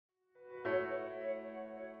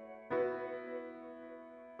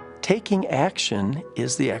Taking action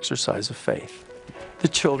is the exercise of faith. The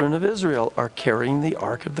children of Israel are carrying the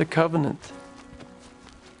Ark of the Covenant.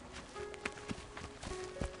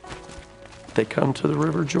 They come to the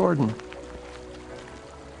River Jordan.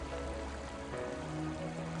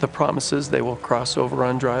 The promise is they will cross over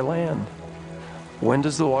on dry land. When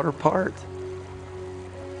does the water part?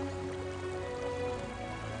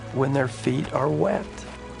 When their feet are wet.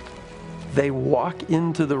 They walk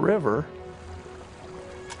into the river,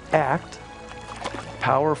 act,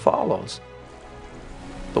 power follows.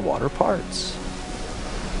 The water parts.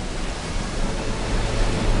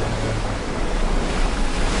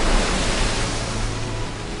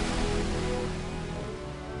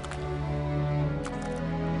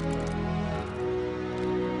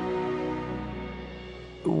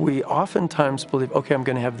 We oftentimes believe, okay, I'm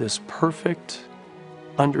going to have this perfect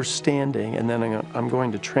understanding, and then I'm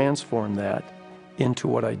going to transform that into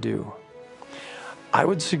what I do. I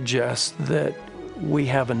would suggest that we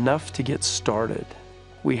have enough to get started.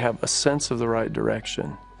 We have a sense of the right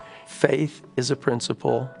direction. Faith is a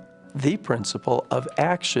principle, the principle of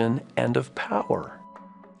action and of power.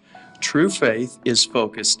 True faith is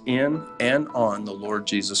focused in and on the Lord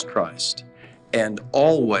Jesus Christ and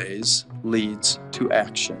always leads to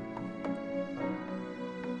action.